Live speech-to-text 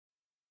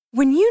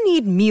When you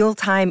need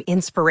mealtime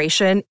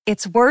inspiration,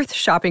 it's worth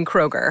shopping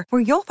Kroger,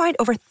 where you'll find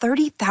over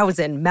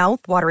 30,000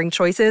 mouth-watering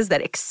choices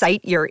that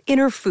excite your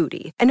inner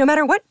foodie. And no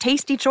matter what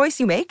tasty choice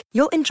you make,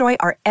 you'll enjoy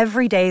our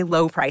everyday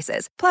low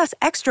prices, plus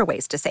extra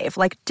ways to save,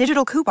 like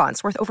digital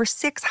coupons worth over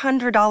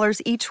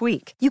 $600 each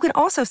week. You can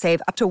also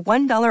save up to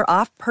 $1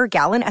 off per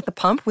gallon at the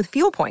pump with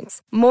fuel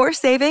points. More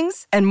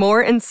savings and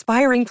more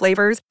inspiring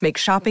flavors make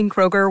shopping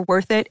Kroger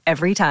worth it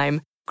every time.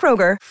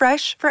 Kroger,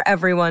 fresh for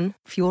everyone.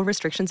 Fuel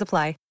restrictions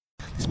apply.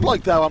 This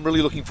bloke, though, I'm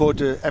really looking forward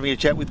to having a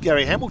chat with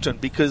Gary Hamilton,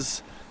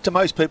 because to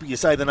most people you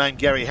say the name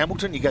Gary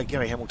Hamilton, you go,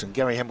 Gary Hamilton,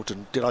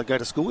 did I go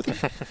to school with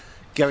him?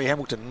 Gary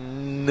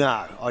Hamilton,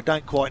 no, I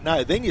don't quite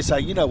know. Then you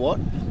say, you know what,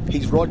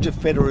 he's Roger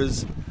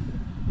Federer's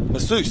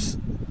masseuse.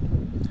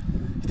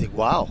 You think,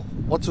 wow,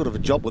 what sort of a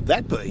job would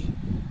that be?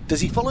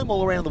 Does he follow him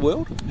all around the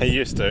world? He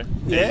used to.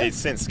 Yeah. He's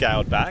since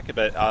scaled back,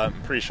 but I'm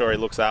pretty sure he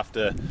looks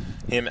after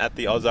him at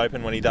the Oz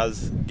Open when he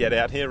does get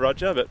out here,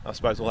 Roger, but I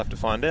suppose we'll have to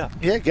find out.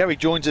 Yeah, Gary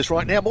joins us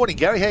right now. Morning,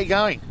 Gary. How you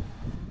going?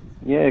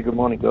 Yeah, good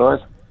morning, guys.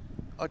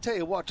 I tell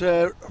you what,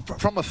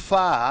 from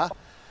afar,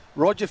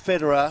 Roger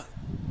Federer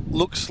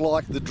looks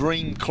like the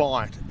dream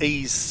client.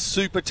 He's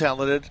super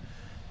talented.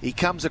 He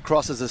comes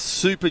across as a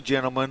super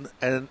gentleman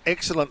and an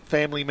excellent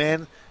family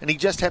man, and he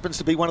just happens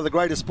to be one of the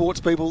greatest sports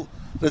people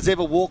that's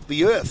ever walked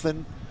the earth.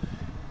 And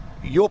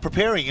you're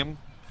preparing him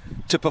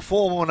to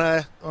perform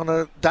on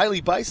a daily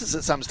basis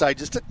at some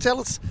stages. Tell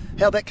us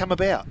how that come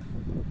about.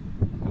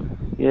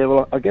 Yeah,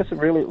 well, I guess it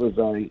was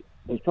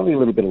probably a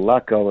little bit of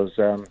luck. I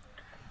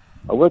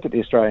worked at the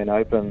Australian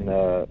Open,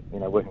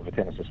 working for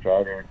Tennis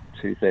Australia in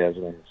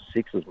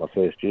 2006 was my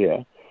first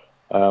year.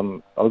 I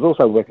was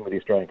also working with the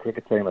Australian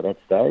cricket team at that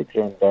stage,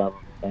 and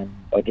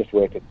I just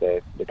worked at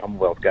the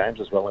Commonwealth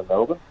Games as well in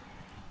Melbourne.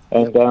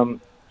 And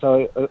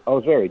so I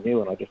was very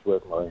new, and I just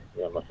worked my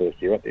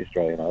first year at the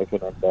Australian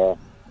Open. And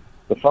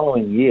the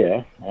following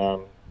year,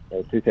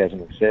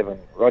 2007,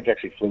 Roger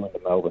actually flew into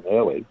Melbourne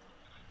early,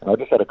 and I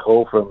just had a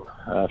call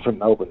from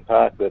Melbourne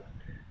Park that,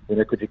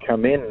 could you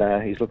come in?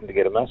 He's looking to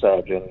get a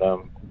massage, and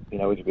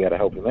would you be able to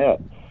help him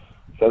out?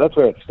 So that's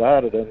where it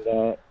started,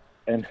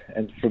 and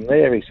from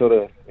there he sort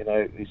of,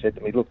 he said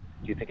to me, look,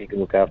 do you think you can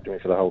look after me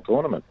for the whole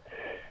tournament?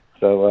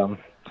 So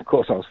of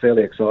course I was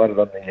fairly excited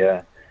on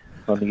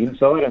the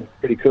inside and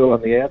pretty cool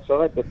on the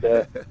outside, but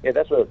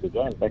that's where it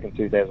began back in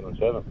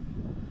 2007.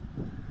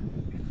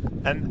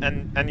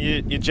 And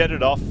you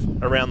jetted off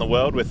around the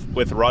world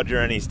with Roger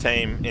and his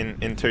team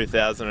in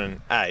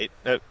 2008.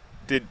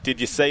 Did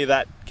you see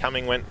that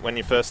coming when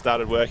you first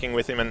started working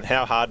with him, and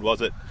how hard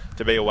was it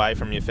to be away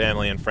from your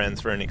family and friends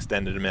for an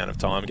extended amount of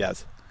time,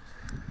 Gaz?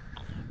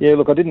 Yeah,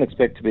 look, I didn't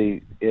expect to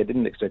be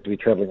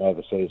travelling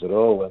overseas at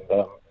all,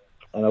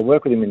 and I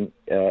worked with him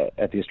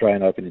at the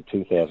Australian Open in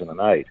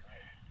 2008,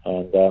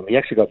 and he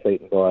actually got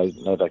beaten by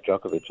Novak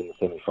Djokovic in the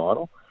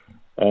semi-final,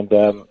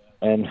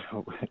 and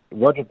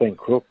Roger had been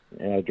crook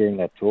during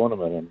that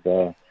tournament,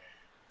 and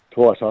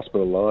twice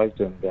hospitalised,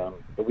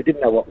 but we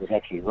didn't know what was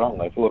actually wrong.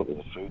 They thought it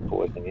was a food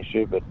poisoning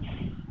issue, but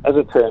as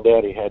it turned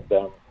out, he had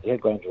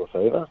glandular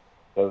fever,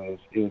 so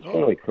he was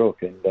fairly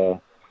crook, and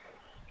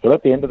so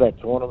at the end of that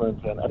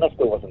tournament, and that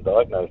still wasn't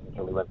diagnosed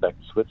until he went back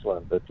to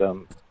Switzerland, but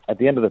at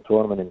the end of the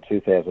tournament in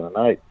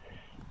 2008,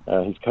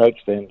 his coach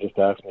then just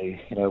asked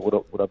me,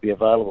 would I be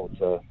available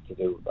to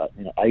do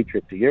a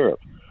trip to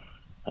Europe?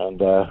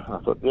 And I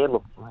thought,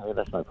 look,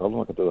 that's no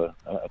problem. I could do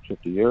a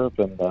trip to Europe,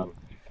 and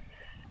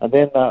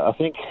then I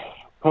think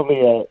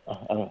probably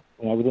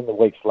within the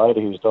weeks later,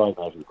 he was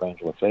diagnosed with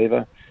glandular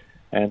fever,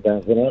 and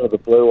then out of the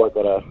blue, I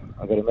got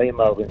an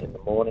email in the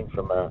morning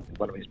from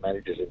one of his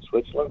managers in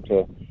Switzerland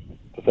to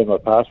send my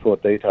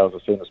passport details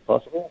as soon as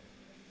possible,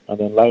 and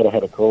then later I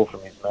had a call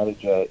from his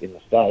manager in the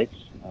States,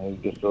 who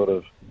just sort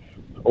of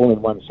all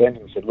in one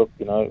sentence said, look,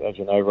 as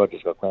you know,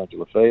 Roger's got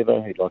glandular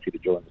fever. He'd like you to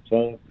join the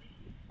team.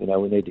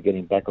 We need to get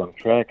him back on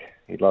track.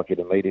 He'd like you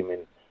to meet him in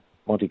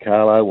Monte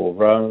Carlo or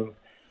Rome.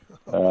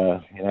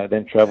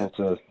 Then travel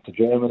to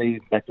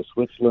Germany, back to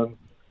Switzerland,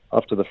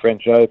 off to the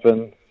French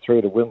Open,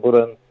 through to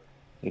Wimbledon.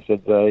 He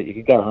said you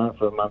can go home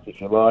for a month if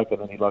you like,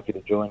 and then he'd like you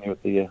to join you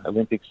at the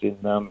Olympics in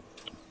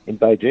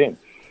Beijing.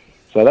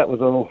 So that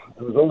was all.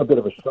 It was all a bit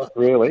of a shock,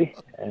 really,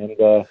 and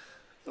I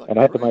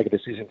had to make a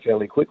decision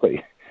fairly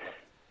quickly.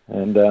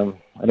 And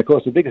of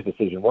course, the biggest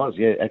decision was,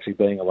 actually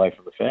being away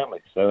from the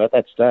family. So at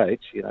that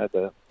stage,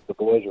 the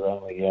boys were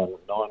only 9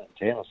 and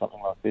 10 or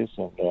something like this,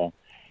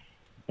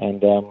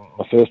 and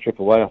my first trip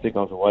away, I think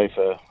I was away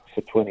for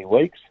 20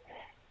 weeks.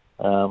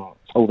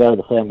 Although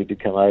the family did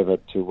come over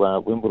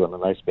to Wimbledon,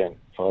 and they spent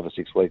 5 or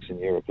 6 weeks in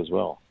Europe as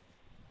well.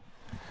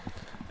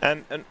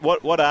 And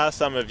what are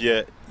some of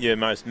your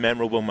most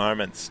memorable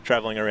moments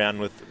travelling around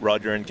with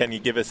Roger, and can you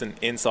give us an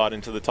insight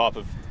into the type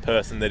of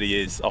person that he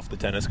is off the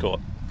tennis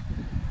court?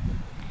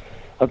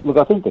 Look,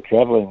 I think the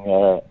travelling,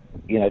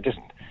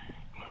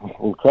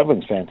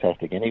 travelling's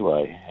fantastic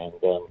anyway, and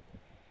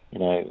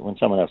when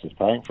someone else is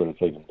paying for it,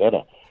 it's even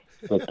better.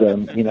 But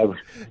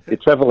you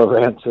travel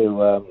around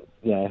to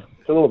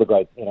all the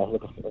great.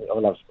 Look, I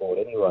love sport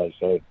anyway,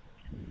 so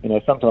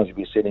sometimes you'll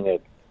be sitting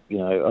at,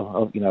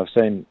 I've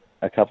seen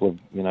a couple of,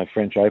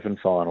 French Open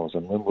finals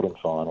and Wimbledon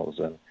finals,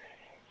 and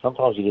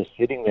sometimes you're just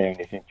sitting there and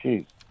you think,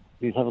 geez,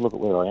 have a look at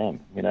where I am.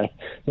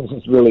 This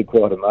is really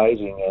quite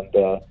amazing.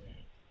 And,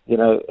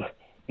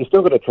 you're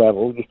still got to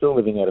travel. You're still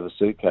living out of a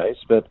suitcase,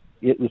 but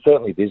you're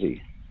certainly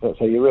busy. So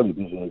you're really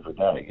busy every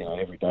day.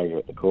 Every day you're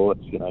at the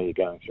courts. You're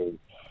going through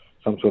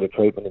some sort of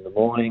treatment in the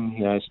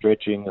morning,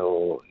 stretching,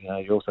 or,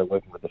 you're also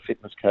working with a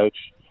fitness coach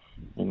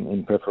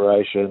in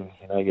preparation.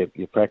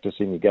 You're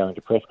practicing, you're going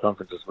to press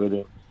conferences with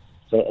him.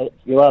 So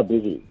you are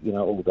busy,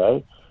 all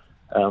day.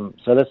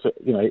 So that's,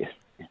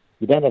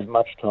 you don't have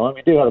much time.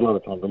 You do have a lot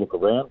of time to look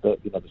around, the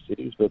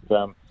cities, but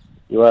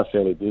you are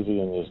fairly busy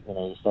and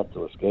you're stuck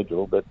to a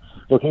schedule. But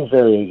look, he's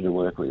very easy to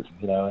work with,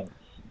 and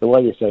the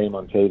way you see him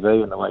on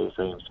TV and the way you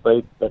see him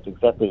speak, that's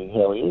exactly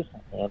how he is.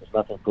 There's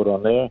nothing put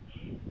on there.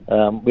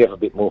 We have a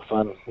bit more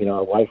fun,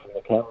 away from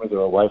the cameras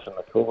or away from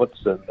the courts.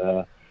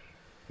 And,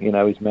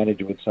 his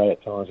manager would say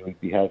at times we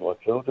behave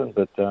like children,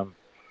 but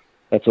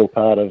that's all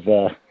part of,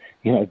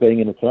 being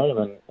in a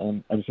team.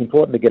 And it's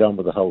important to get on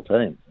with the whole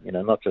team,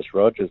 not just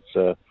Rog. It's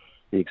the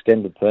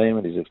extended team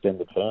and his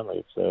extended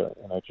family.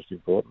 It's, just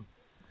important.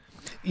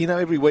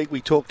 Every week we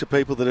talk to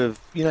people that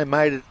have,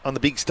 made it on the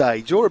big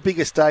stage or a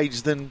bigger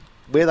stage than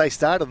where they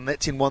started, and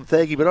that's in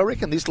Wonthaggi. But I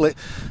reckon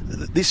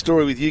this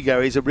story with you,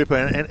 Gary, is a ripper,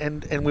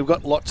 and we've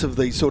got lots of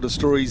these sort of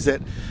stories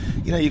that,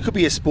 you could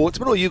be a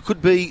sportsman or you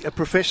could be a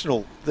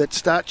professional that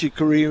starts your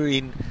career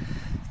in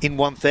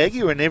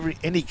Wonthaggi or in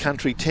any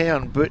country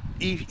town. But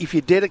if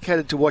you're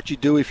dedicated to what you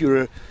do, if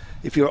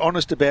you're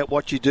honest about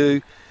what you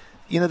do,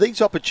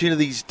 these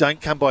opportunities don't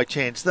come by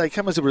chance. They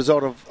come as a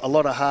result of a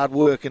lot of hard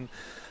work, and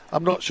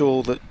I'm not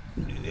sure that.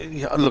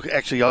 Look,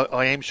 actually,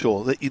 I am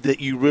sure that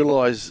you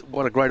realise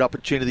what a great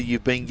opportunity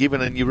you've been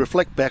given, and you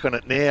reflect back on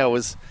it now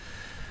as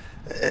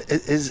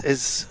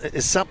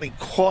something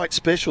quite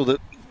special that,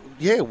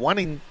 1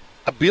 in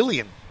a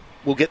billion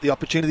will get the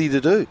opportunity to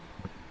do.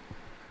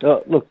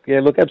 Oh, look,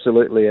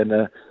 absolutely, and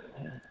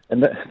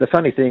the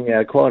funny thing,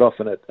 quite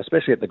often,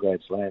 especially at the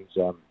Great Slams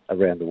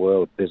around the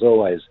world, there's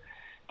always,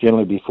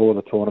 generally before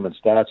the tournament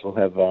starts, we'll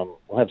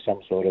have some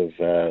sort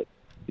of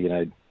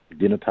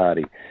dinner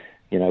party,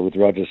 with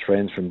Roger's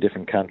friends from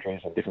different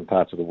countries and different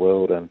parts of the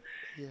world. And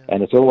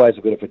it's always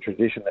a bit of a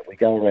tradition that we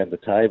go around the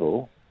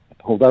table.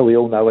 Although we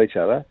all know each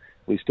other,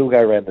 we still go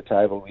around the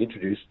table, we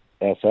introduce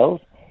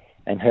ourselves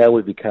and how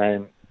we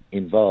became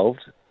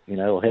involved,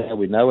 or how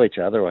we know each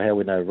other or how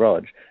we know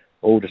Rog,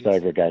 all just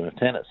over a game of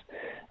tennis.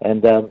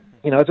 And,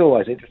 it's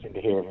always interesting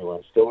to hear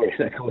everyone's story,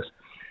 of course,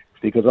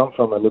 because I'm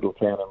from a little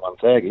town in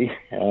Wonthaggi.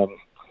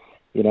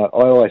 I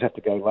always have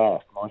to go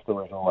last. My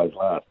story's always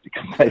last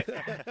because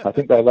I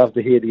think they love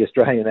to hear the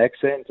Australian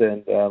accent.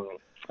 And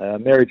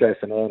Mary Jo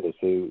Fernandez,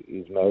 who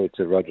is married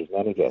to Roger's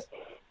manager,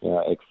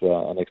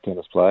 an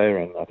ex-tennis player,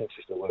 and I think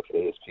she still works at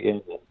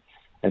ESPN.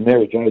 And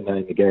Mary Jo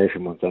named the Gary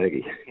from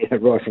Wonthaggi,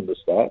 right from the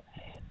start.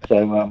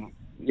 So,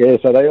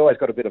 so they always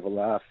got a bit of a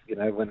laugh,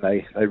 when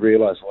they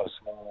realise what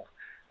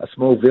a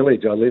small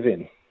village I live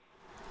in.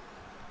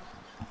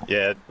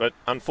 Yeah, but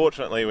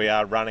unfortunately we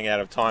are running out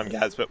of time,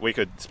 Gaz, but we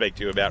could speak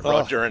to you about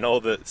Roger and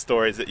all the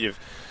stories that you've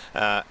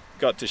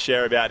got to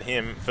share about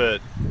him for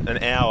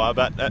an hour.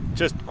 But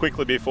just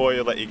quickly before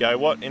you let you go,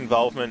 what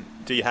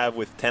involvement do you have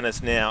with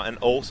tennis now? And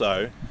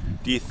also,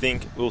 do you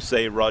think we'll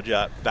see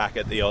Roger back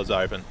at the Oz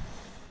Open?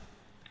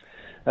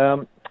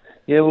 Well,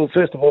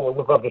 first of all,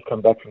 look, I've just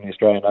come back from the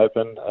Australian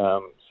Open,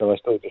 so I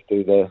still just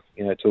do the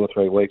 2 or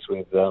 3 weeks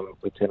with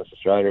Tennis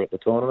Australia at the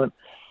tournament.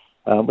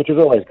 Which is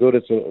always good.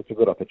 It's a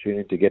good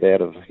opportunity to get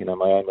out of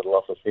my own little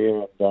office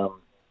here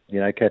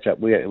and catch up.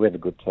 We have a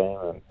good team,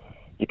 and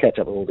you catch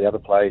up with all the other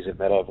players you've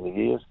met over the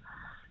years.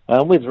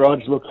 With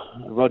Rog,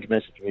 Rog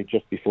messaged me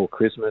just before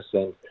Christmas,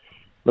 and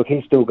look,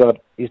 he's still got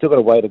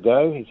a way to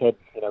go. He's had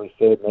his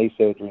 3rd knee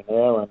surgery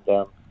now,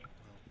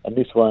 and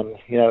this one,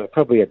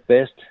 probably at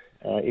best,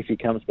 if he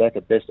comes back,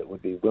 at best it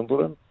would be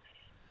Wimbledon.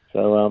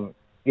 So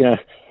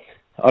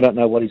I don't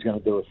know what he's going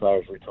to do as far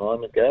as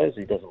retirement goes.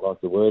 He doesn't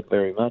like the word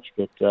very much,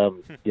 but,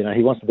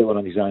 he wants to do it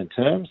on his own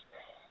terms.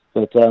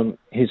 But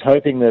he's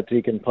hoping that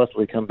he can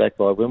possibly come back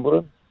by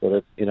Wimbledon.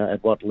 But,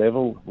 at what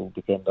level will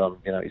depend on,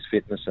 his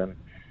fitness and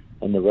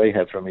the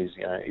rehab from his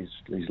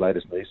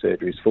latest knee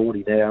surgery. He's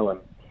 40 now and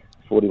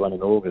 41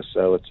 in August.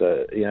 So it's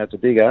a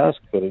big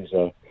ask, but he's,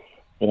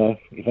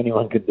 if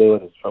anyone could do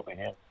it, it's probably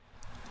him.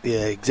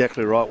 Yeah,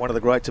 exactly right. One of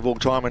the greats of all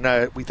time.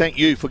 And we thank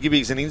you for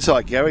giving us an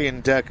insight, Gary,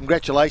 and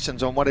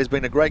congratulations on what has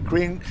been a great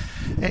career.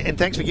 And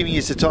thanks for giving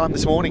us the time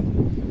this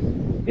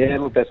morning. Yeah,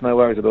 look, that's no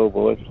worries at all,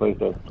 boys. Pleased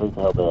to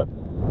help out.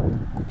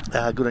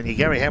 Good on you.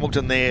 Gary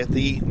Hamilton there,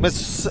 the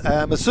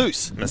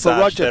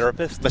massage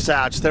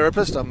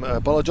therapist. I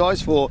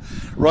apologise for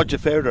Roger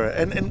Federer.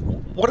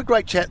 And what a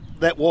great chat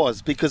that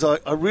was, because I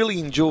really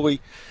enjoy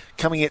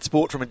coming at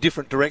sport from a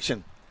different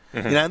direction.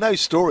 Mm-hmm. And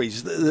those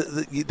stories,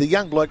 the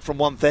young bloke from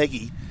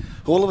Wonthaggi,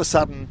 who all of a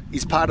sudden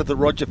is part of the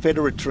Roger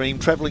Federer team,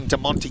 travelling to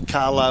Monte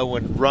Carlo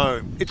and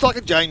Rome. It's like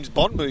a James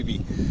Bond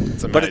movie. It's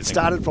amazing. But it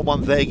started from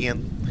Wonthaggi,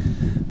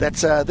 and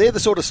they're the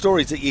sort of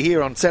stories that you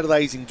hear on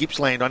Saturdays in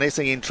Gippsland on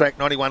SEN Track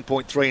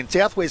 91.3 and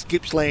Southwest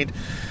Gippsland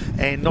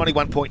and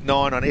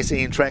 91.9 on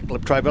SEN Track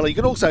Latrobe Valley. You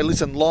can also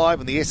listen live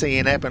on the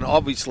SEN app and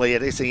obviously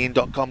at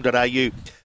sen.com.au.